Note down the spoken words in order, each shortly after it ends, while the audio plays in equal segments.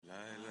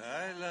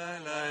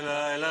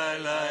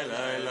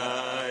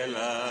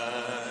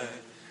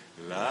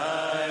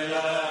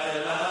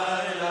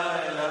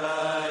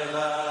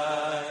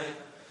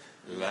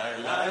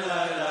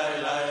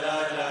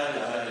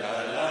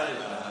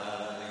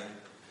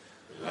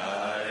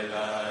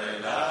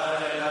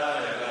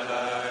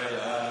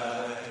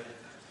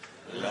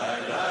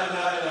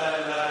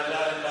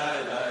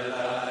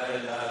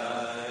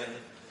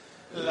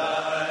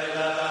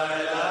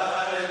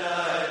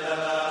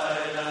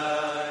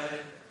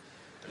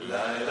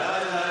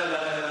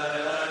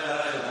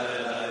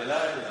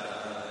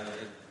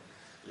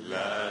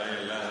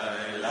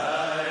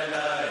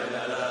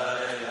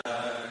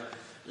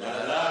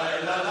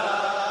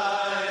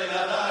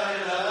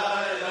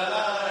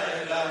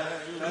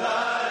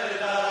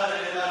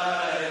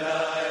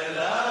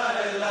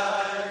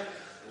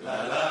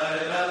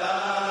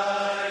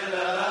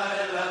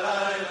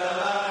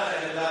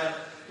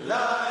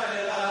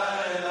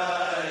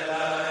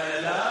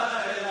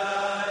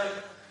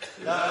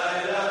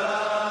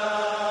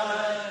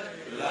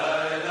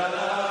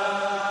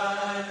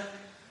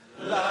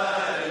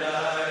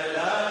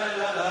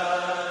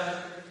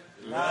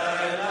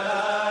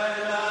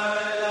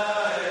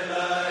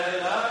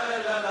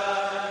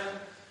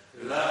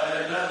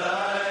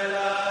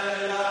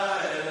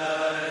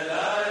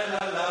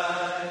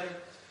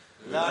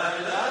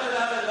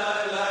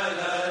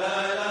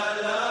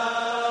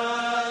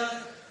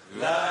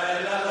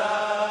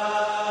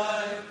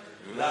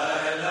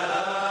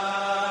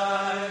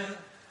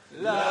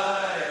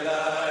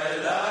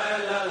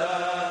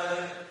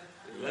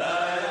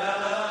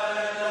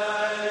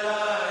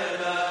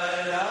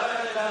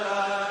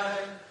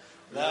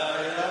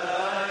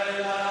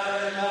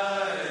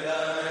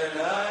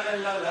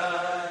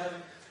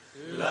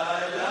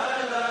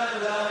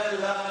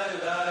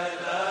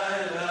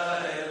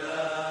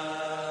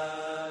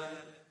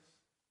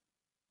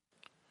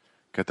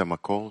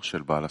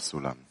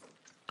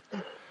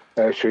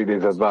Első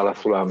idézet Bál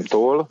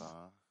Aszulámtól.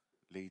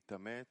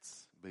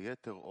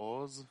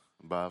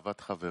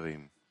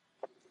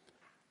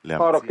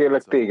 Arra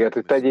kérlek téged,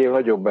 hogy tegyél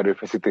nagyobb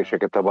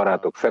erőfeszítéseket a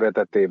barátok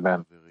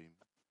szeretetében,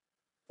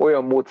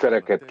 olyan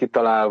módszereket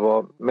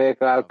kitalálva,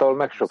 melyek által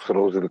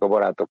megsokszorozódik a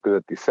barátok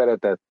közötti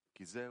szeretet,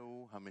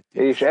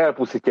 és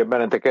elpusztítja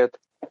benneteket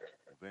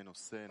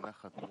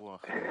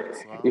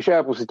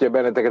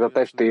a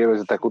testi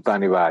élvezetek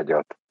utáni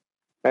vágyat.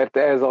 Mert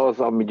ez az,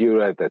 ami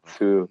gyűlöletet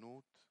szül,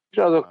 és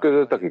azok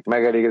között, akik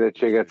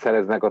megelégedettséget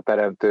szereznek a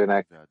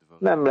Teremtőnek,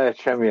 nem lehet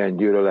semmilyen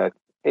gyűlölet,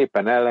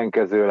 éppen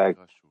ellenkezőleg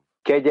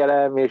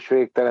kegyelem és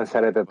végtelen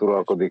szeretet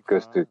uralkodik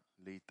köztük.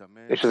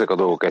 És ezek a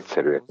dolgok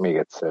egyszerűek, még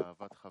egyszer.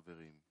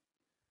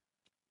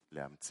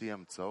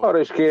 Arra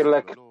is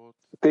kérlek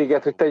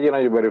téged, hogy tegyél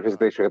nagyobb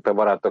erőfeszítéseket a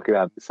barátok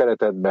iránti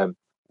szeretetben,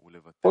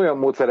 olyan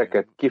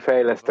módszereket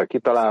kifejlesztve,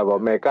 kitalálva,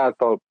 melyek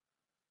által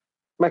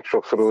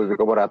megsokszorozódik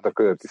a barátok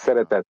közötti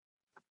szeretet,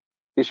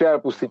 és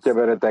elpusztítja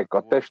bennetek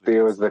a testi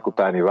élvezetek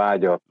utáni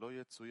vágyat,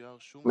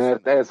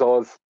 mert ez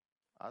az,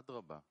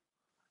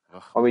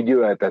 ami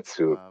gyűlöletet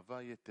szül.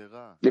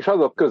 És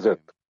azok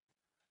között,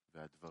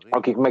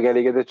 akik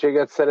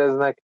megelégedettséget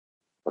szereznek,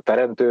 a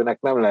Teremtőnek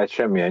nem lehet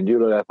semmilyen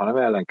gyűlölet, hanem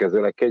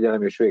ellenkezőleg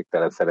kegyelem és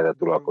végtelen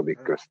szeretet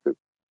uralkodik köztük.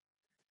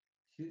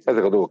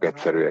 Ezek a dolgok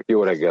egyszerűek.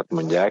 Jó reggelt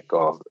mondják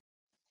a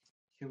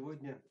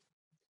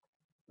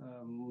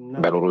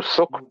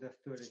belorusszok.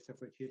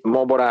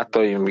 Ma,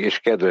 barátaim és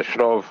kedves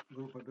Rav,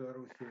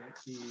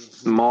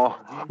 ma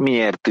mi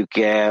értük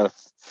el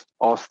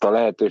azt a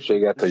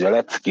lehetőséget, hogy a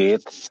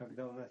leckét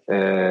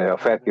a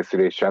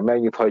felkészüléssel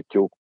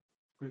megnyithatjuk,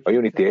 a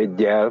Unity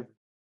 1-jel,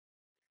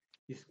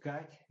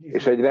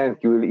 és egy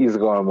rendkívül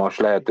izgalmas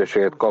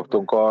lehetőséget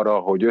kaptunk arra,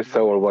 hogy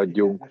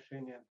összeolvadjunk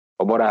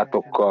a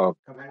barátokkal,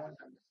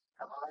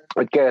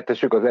 hogy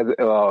keretessük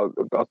a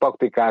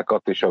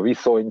taktikákat és a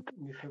viszonyt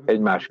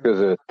egymás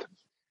között.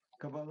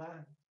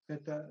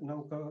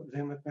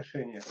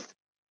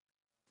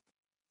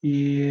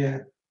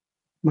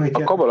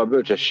 A kabala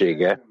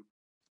bölcsessége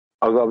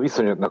az a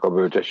viszonyoknak a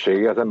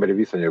bölcsessége, az emberi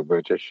viszonyok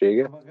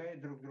bölcsessége,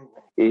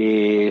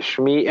 és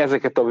mi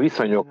ezeket a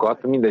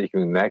viszonyokat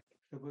mindegyikünknek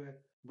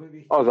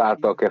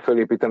azáltal kell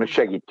felépíteni, hogy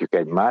segítjük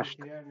egymást,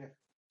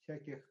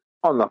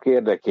 annak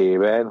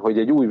érdekében, hogy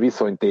egy új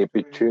viszonyt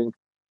építsünk,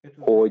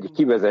 hogy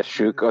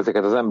kivezessük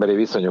ezeket az emberi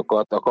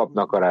viszonyokat a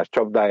kapnakarás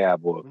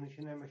csapdájából,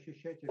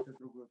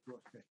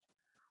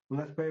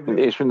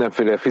 és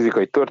mindenféle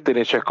fizikai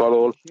történések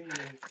alól,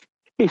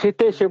 és egy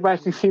teljesen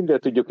másik szintre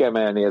tudjuk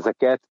emelni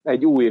ezeket,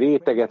 egy új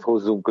réteget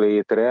hozzunk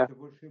létre,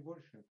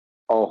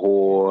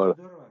 ahol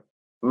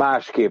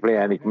másképp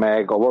jelenik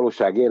meg a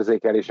valóság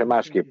érzékelése,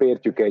 másképp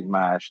értjük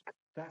egymást,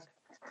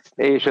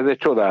 és ez egy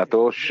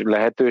csodálatos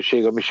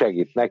lehetőség, ami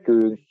segít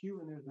nekünk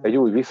egy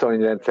új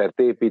viszonyrendszert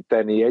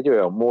építeni, egy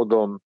olyan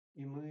módon,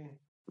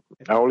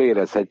 ahol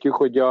érezhetjük,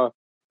 hogy a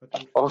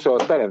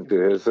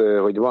Teremtőhöz,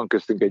 hogy van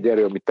köztünk egy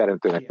erő, amit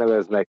Teremtőnek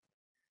neveznek,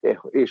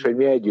 és hogy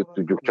mi együtt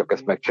tudjuk csak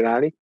ezt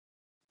megcsinálni,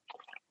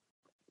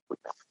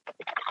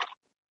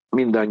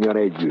 mindannyian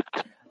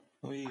együtt.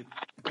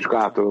 És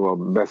átadom a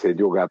beszéd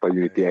jogát a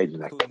Unity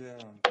 1-nek.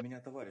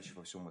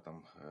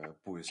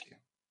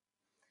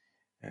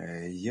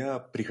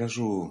 Я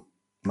прихожу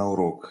на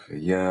урок,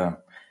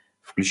 я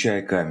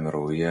включаю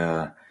камеру,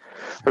 я...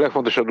 A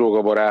legfontosabb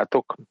dolga,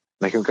 barátok,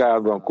 nekünk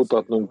állandóan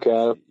kutatnunk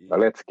kell, a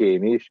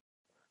leckén is,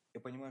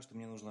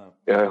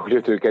 hogy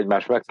tudjuk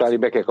egymást megtalálni,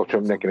 be kell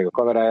kapcsolni mindenkinek a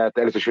kameráját,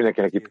 először is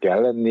mindenkinek itt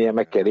kell lennie,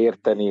 meg kell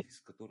érteni,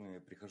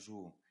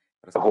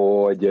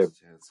 hogy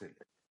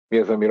mi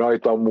az, ami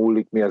rajtam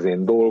múlik, mi az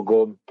én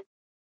dolgom,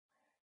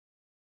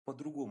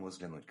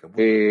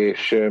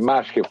 és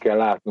másképp kell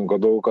látnunk a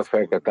dolgokat,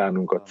 fel kell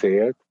tárnunk a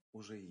célt,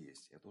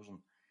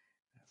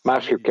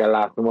 másképp kell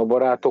látnom a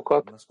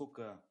barátokat,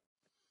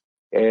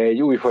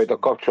 egy újfajta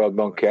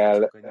kapcsolatban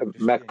kell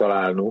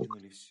megtalálnunk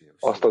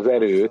azt az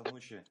erőt,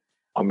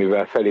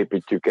 amivel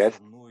felépítjük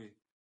ezt,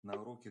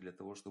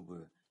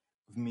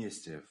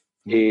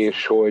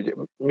 és hogy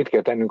mit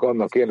kell tennünk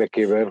annak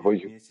érdekében,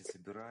 hogy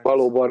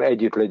valóban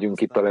együtt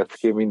legyünk itt a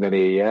leckén minden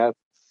éjjel,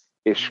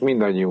 és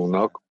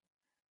mindannyiunknak,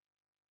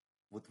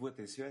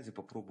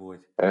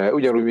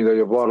 ugyanúgy, mint ahogy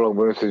a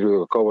barlangban összegyűlnek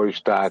a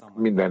kabalisták,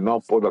 minden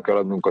nap oda kell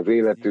adnunk az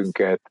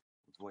életünket,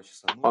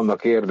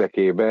 annak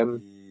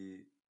érdekében,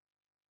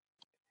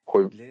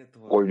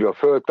 hogy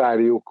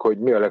föltárjuk, hogy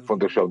mi a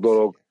legfontosabb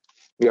dolog,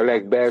 mi a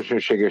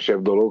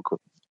legbelsőségesebb dolog,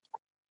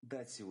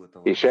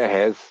 és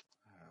ehhez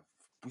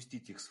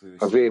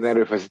az én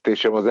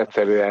erőfeszítésem az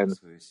egyszerűen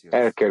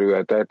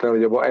elkerülhetetlen,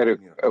 hogy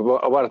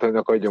a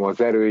barátaimnak adjam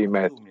az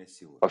erőimet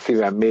a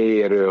szívem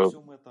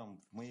mélyéről,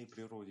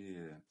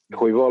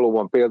 hogy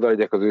valóban példa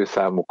legyek az ő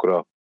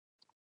számukra.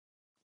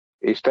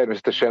 És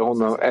természetesen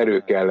honnan erő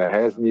kell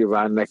ehhez,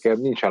 nyilván nekem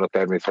nincsen a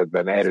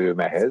természetben erőm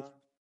ehhez,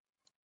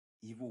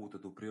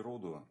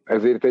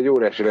 ezért egy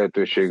óriási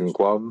lehetőségünk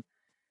van,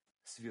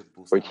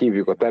 hogy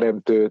hívjuk a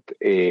Teremtőt,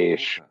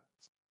 és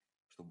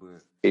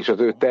az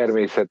ő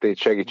természetét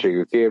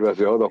segítségük érve, az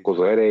ő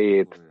adakozó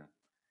erejét,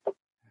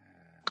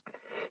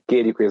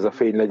 Kérjük, hogy ez a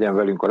fény legyen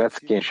velünk a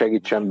leckén,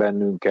 segítsen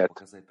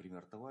bennünket,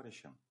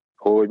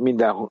 hogy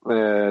minden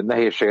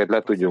nehézséget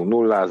le tudjunk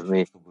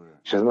nullázni,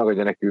 és ez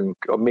megadja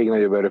nekünk a még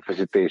nagyobb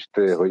erőfeszítést,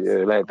 hogy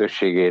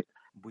lehetőségét.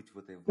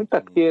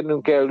 Tehát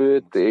kérnünk kell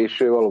őt, és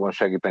ő valóban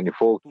segíteni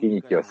fog,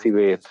 kinyitja a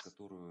szívét,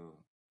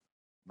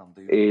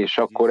 és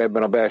akkor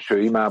ebben a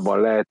belső imában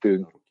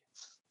lehetünk,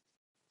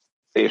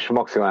 és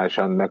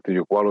maximálisan meg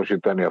tudjuk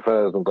valósítani a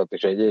feladatunkat,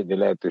 és egy egyéni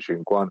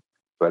lehetőségünk van,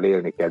 vel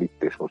élni kell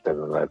itt és most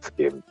ezen a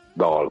leckén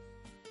dal.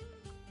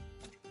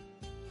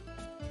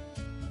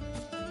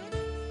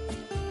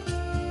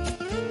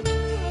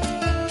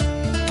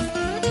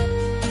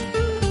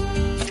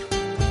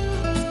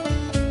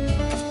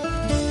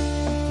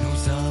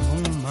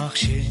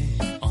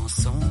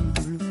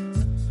 Ensemble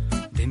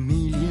des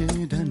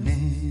milliers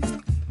d'années,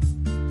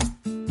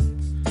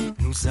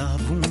 nous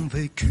avons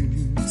vécu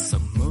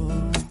sans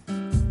mort,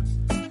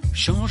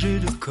 changé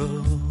de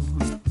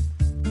corps,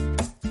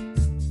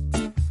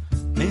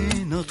 mais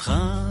notre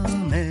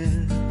âme,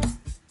 elle,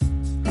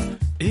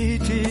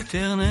 est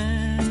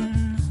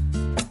éternelle.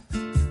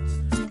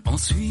 En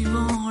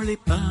suivant les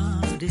pas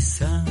des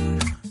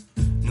sages,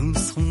 nous ne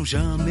serons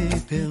jamais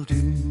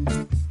perdus.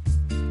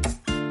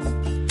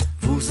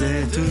 Vous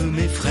êtes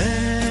mes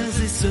frères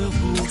et sœurs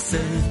pour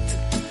cette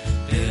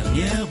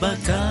dernière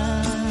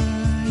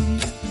bataille,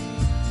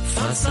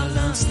 face à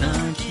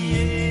l'instinct qui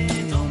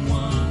est en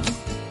moi,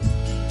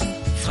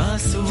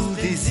 face au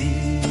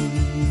désir.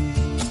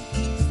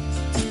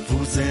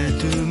 Vous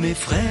êtes mes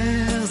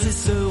frères et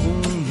sœurs,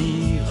 on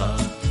ira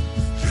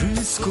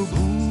jusqu'au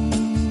bout,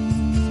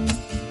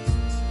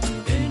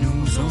 et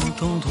nous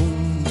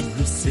entendrons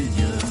le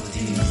Seigneur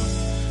dire: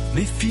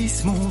 mes fils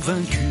m'ont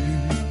vaincu.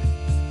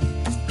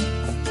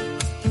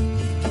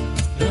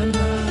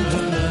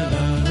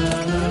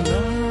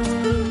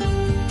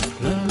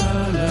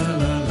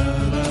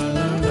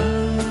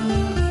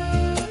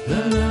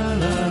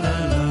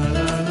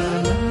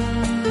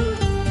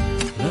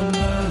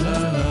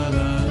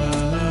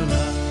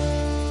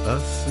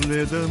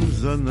 Следом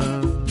за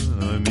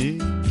нами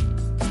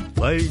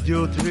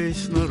пойдет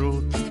весь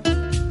народ.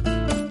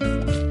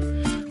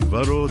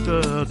 Ворота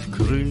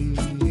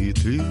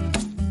открыты,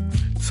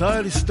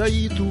 царь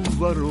стоит у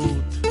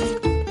ворот.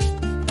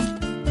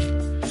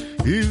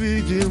 И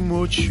видим,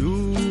 о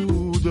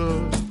чудо,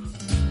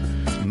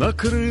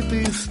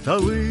 накрыты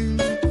столы,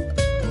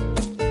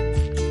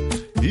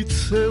 и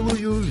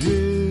целую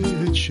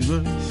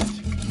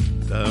вечность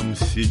там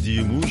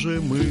сидим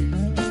уже мы.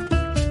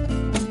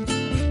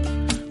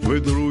 Мы,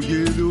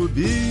 други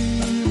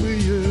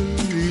любимые,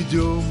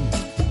 идем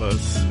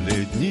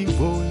последний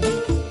бой.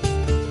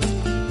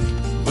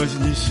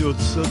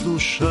 Вознесется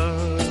душа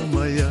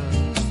моя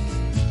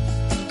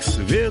к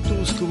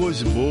свету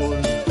сквозь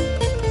боль.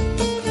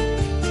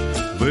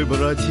 Вы,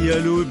 братья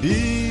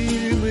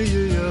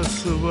любимые, я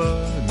с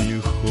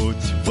вами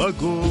хоть в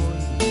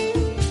огонь.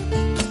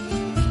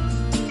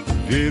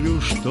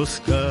 Верю, что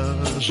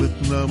скажет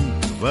нам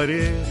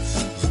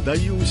Творец: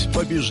 сдаюсь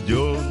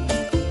побежден.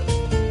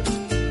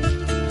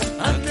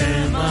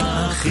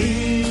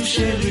 האחים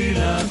שלי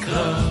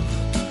לקרב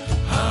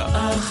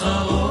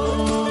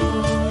האחרון,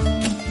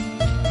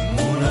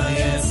 מול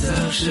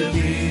היצר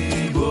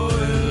שבי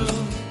בוער,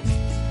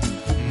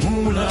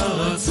 מול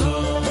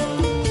הרצון.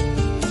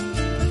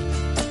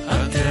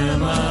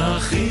 אתם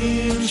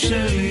האחים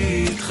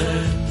שלי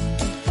איתכם,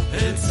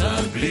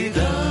 אצל בלי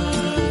די,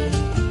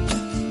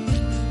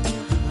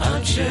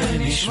 עד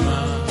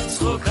שנשמע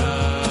צחוק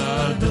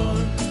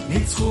האדון,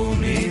 ניצחו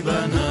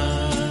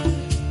מבניי.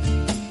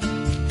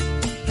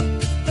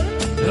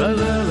 La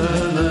la la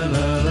la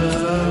la la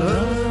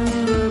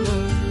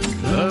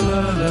la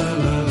la la la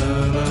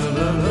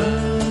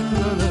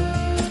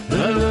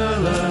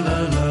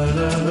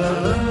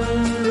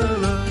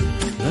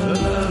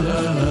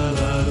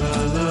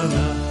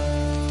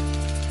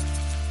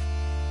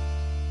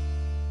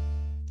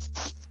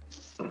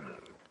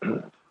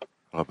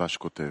רבש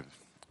כותב,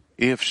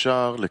 אי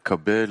אפשר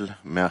לקבל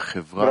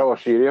מהחברה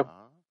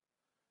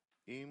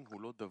אם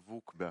הוא לא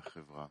דבוק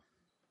בחברה.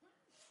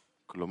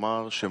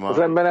 Az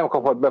ember nem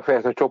kaphat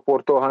befejezést a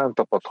csoporttól, ha nem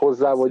tapad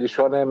hozzá, vagyis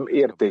ha nem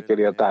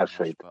értékeli a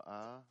társait.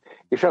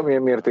 És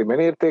amilyen mértékben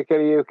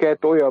értékeli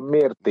őket, olyan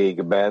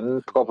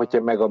mértékben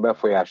kaphatja meg a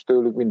befolyást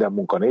tőlük minden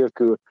munka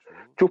nélkül,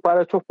 csupán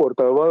a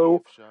csoporttal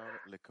való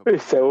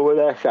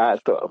összeolvadás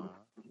által.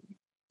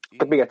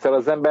 Tehát még egyszer,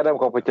 az ember nem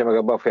kaphatja meg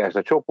a befolyást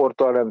a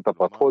csoporttal, nem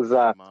tapad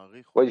hozzá,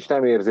 vagyis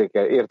nem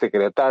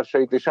értékeli a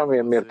társait, és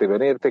amilyen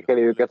mértékben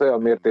értékeli őket,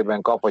 olyan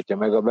mértékben kaphatja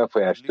meg a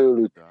befolyást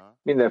tőlük,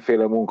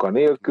 mindenféle munka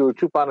nélkül,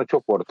 csupán a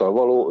csoporttal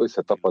való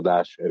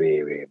összetapadás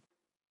révén.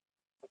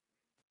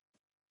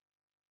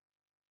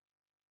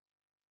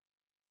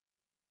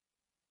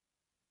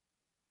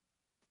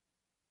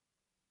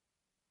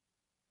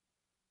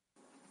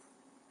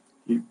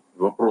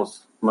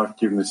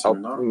 Aktív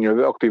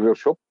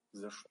workshop.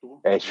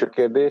 Első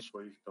kérdés.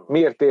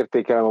 Miért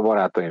értékelem a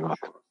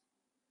barátaimat?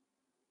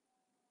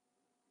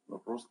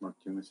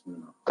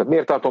 Tehát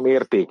miért tartom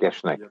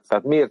értékesnek?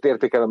 Tehát miért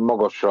értékelem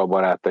magasra a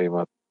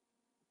barátaimat?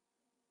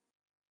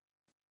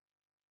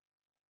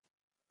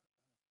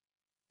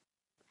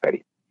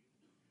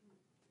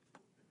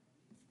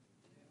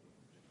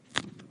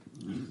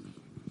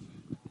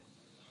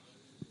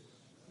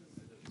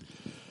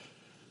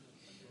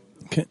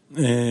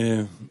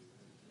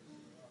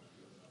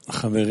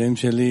 החברים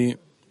שלי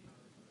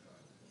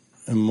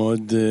הם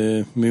מאוד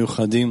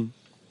מיוחדים,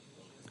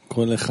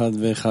 כל אחד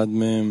ואחד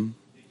מהם,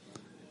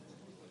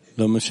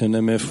 לא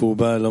משנה מאיפה הוא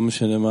בא, לא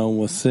משנה מה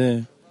הוא עושה,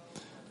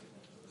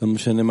 לא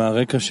משנה מה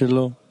הרקע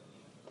שלו,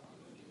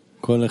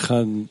 כל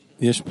אחד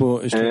יש פה...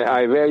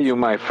 I value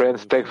my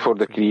friends, thanks for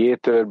the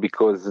Creator,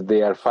 because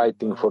they are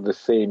fighting for the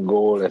same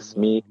goal as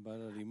me.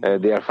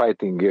 They are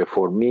fighting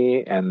for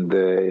me, and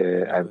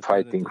I'm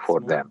fighting for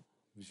them.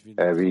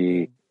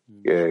 We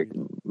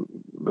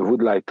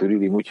would like to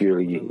really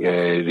mutually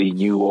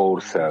renew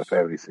ourselves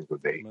every single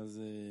day.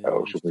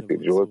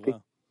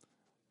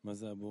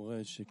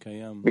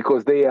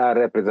 Because they are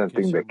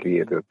representing the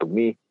Creator to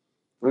me,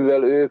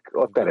 mivel ők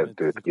a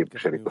Teremtőt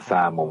képviselik a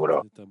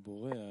számomra.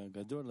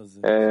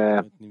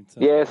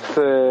 Yes,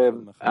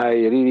 I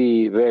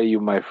really value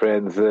my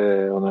friends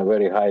on a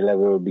very high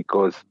level,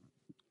 because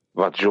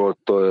what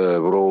Zsolt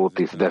wrote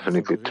is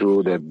definitely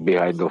true, that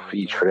behind of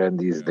each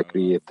friend is the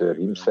Creator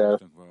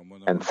himself.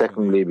 And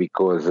secondly,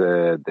 because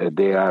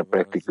they are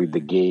practically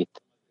the gate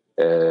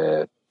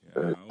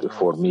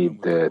for me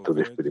to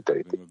the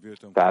spirituality.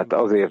 Tehát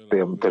azért,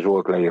 amit a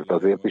Zsolt leírt,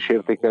 azért is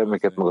értékelem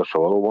őket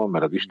magasan valóban,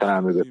 mert az Isten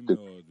áll mögöttük,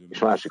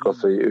 és másik az,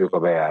 hogy ők a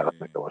bejárat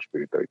nekem a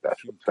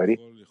spiritualitáshoz. Feri?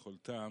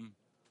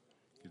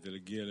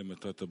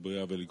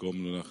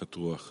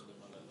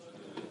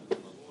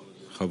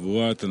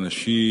 חבורת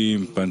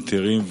אנשים,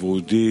 פנתרים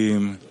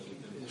ורודים,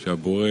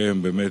 שהבורא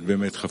באמת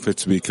באמת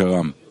חפץ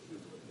בעיקרם.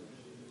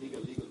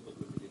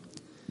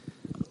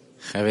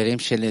 חברים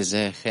שלי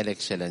זה חלק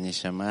של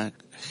הנשמה,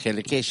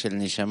 חלקי של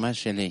נשמה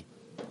שלי.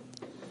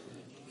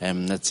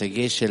 הם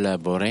נציגי של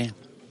הבורא,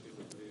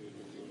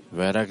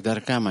 ורק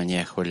דרכם אני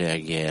יכול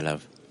להגיע אליו,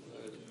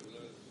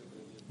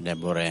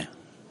 לבורא.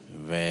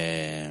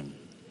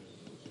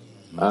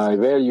 I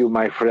value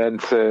my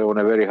friends on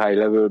a very high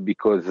level,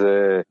 because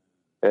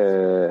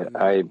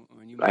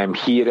I'm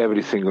here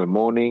every single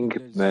morning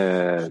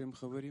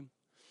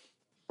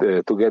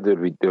together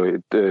with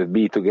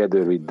be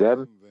together with them,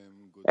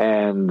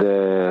 and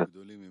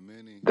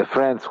the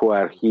friends who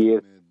are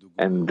here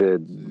and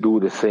do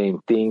the same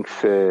things,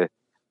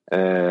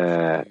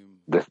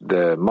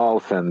 the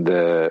mouth and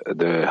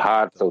the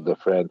hearts of the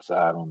friends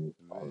are on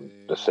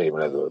the same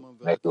level,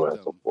 natural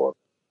support.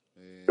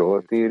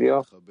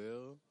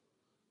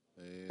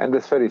 And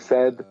that's very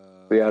sad.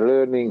 We are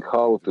learning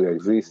how to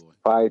exist,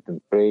 fight and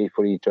pray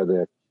for each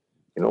other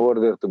in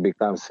order to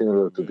become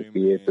similar to the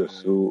Creator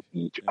through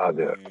each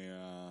other.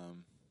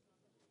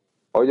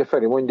 Ahogy a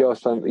Feri mondja,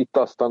 aztán itt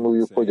azt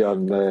tanuljuk,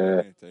 hogyan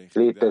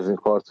létezünk,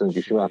 harcolunk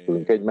és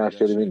imádkozunk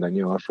egymásért,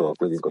 mindannyian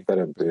hasonlók legyünk a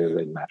Teremtőhöz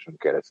egymáson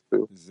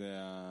keresztül.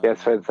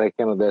 Yes, friends, I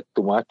cannot add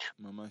too much,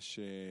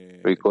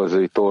 because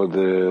we told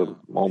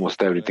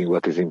almost everything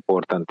what is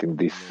important in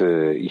this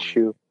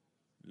issue.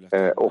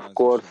 Of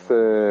course,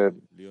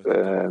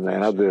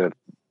 another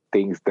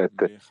things that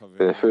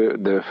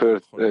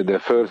the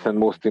first and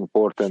most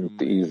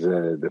important is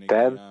the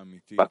 10,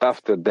 but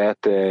after that,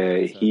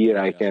 here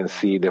I can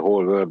see the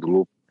whole world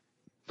loop.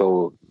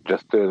 So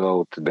just turn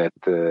out that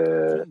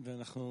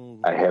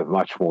I have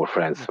much more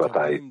friends what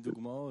I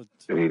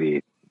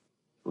really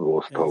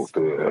was told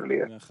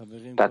earlier.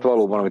 Tehát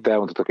valóban, amit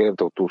elmondhatok, én nem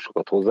tudok túl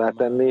sokat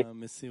hozzátenni.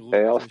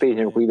 Azt tény,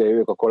 amikor ide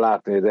jövök, akkor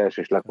látni, hogy az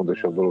első és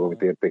legfontosabb dolog,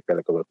 amit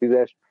értékelek, az a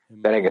 10-es,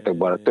 de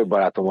rengeteg több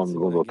barátom van, amit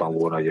gondoltam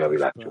volna, hogy a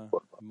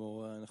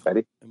világcsoportban.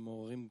 Feri?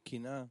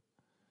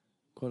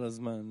 כל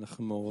הזמן,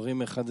 אנחנו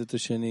מעוררים אחד את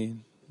השני,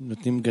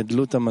 נותנים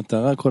גדלות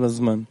המטרה כל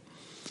הזמן,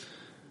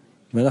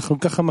 ואנחנו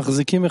ככה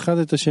מחזיקים אחד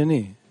את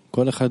השני.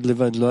 כל אחד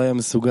לבד לא היה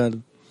מסוגל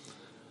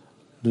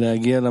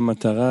להגיע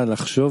למטרה,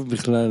 לחשוב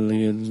בכלל,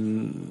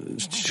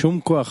 שום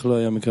כוח לא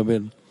היה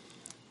מקבל.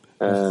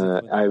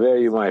 I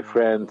value my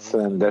friends,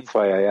 and that's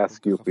why I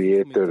ask you,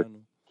 Creator,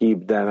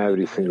 keep them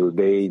every single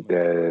day,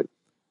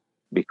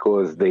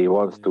 because they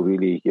want to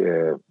really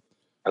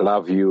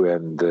love you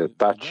and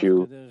touch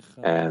you,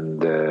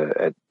 and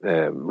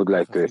would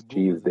like to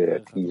achieve the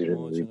adhesion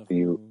with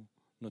you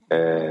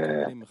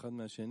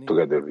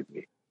together with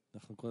me.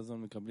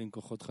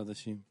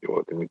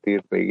 Jó, mit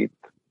írt még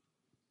itt?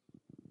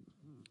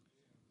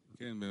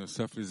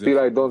 Still,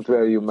 I don't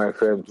value my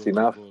friends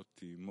enough.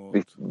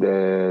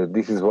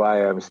 This is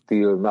why I'm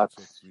still not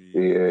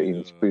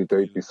in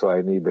spirituality, so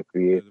I need the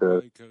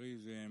Creator.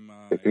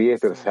 The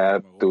Creator's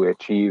help to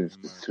achieve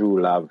true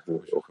love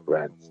of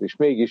friends. És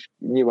mégis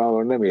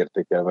nyilvánvalóan nem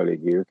értékelem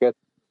eléggé őket,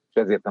 és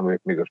ezért nem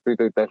vagyok még a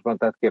spiritualitásban,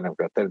 tehát kérnem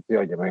kell teremteni,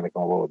 adja meg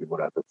nekem a valódi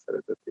barátok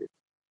szeretetét.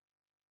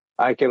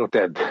 I cannot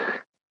add,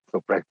 so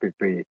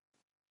practically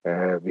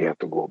we have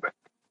to go back.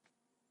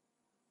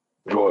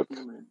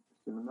 Zsolt,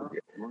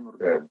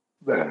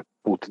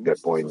 put the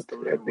point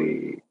at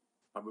the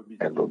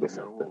end of the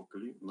sentence.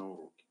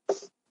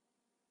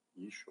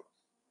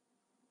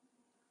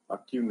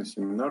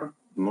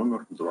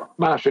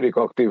 Második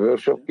aktív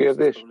workshop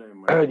kérdés.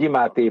 Egy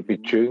imát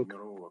építsünk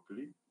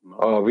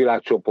a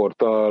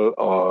világcsoporttal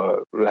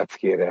a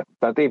leckére.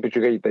 Tehát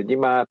építsük egy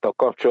imát a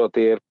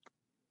kapcsolatért,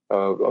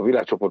 a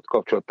világcsoport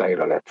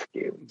kapcsolatáira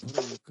leckén.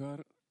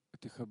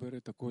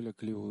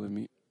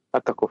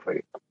 Hát akkor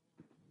Feri.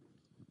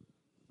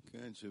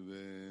 כן,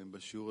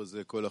 שבשיעור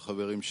הזה כל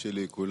החברים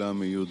שלי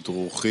כולם יהיו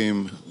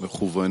דרוכים,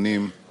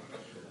 מכוונים,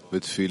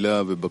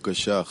 בתפילה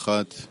ובבקשה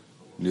אחת,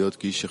 להיות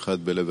כאיש אחד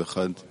בלב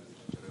אחד.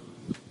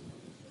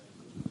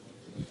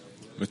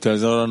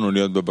 ותעזור לנו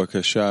להיות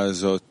בבקשה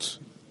הזאת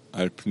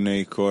על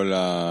פני כל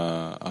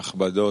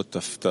ההכבדות,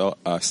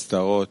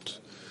 ההסתרות,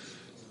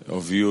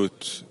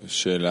 עוביות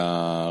של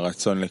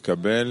הרצון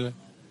לקבל,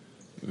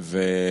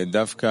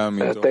 ודווקא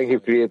מתוך... Thank you,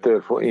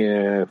 Creator, for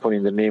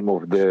in the name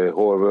of the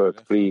whole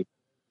world free,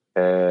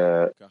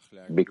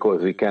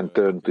 because we can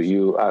turn to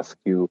you, ask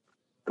you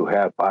to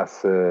help us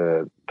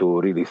to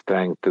really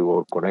strengthen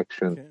our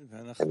connection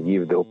and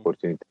give the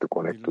opportunity to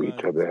connect to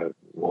each other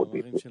more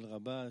deeply.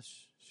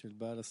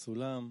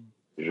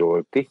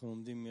 Zsolti.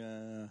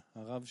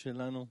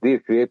 Dear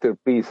Creator,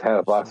 please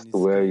help us to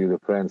wear you the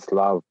friends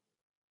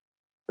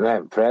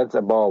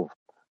above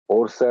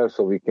ourselves,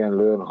 so we can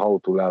learn how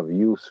to love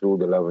you through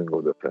the loving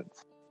of the friends.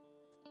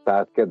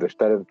 Tehát, kedves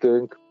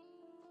teremtőnk,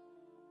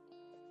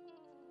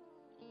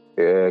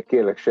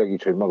 kérlek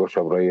segíts, hogy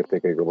magasabbra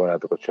értékeljük a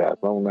barátokat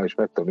saját magunknál, és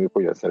megtanuljuk,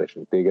 hogyan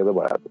szeressünk téged a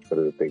barátok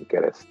szeretetén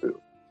keresztül.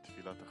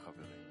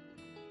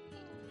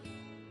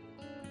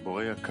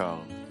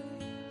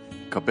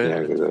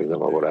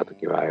 Nem a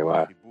barátok imája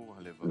már,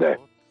 de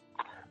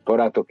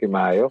barátok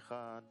imája.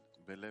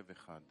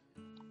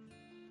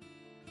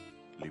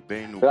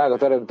 Drága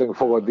teremtőnk,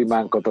 fogad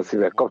imánkat a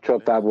szívek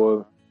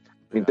kapcsolatából,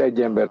 mint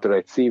egy embertől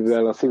egy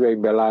szívvel, a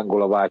szíveinkben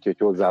lángol a vágy, hogy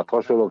hozzád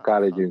hasonlókká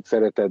legyünk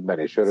szeretetben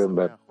és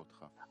örömben.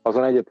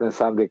 Azon egyetlen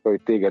szándéka,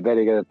 hogy téged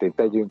elégedetté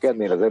tegyünk,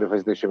 ennél az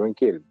erőfeszítésében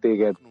kérünk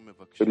téged,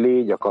 hogy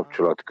légy a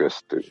kapcsolat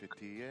köztünk.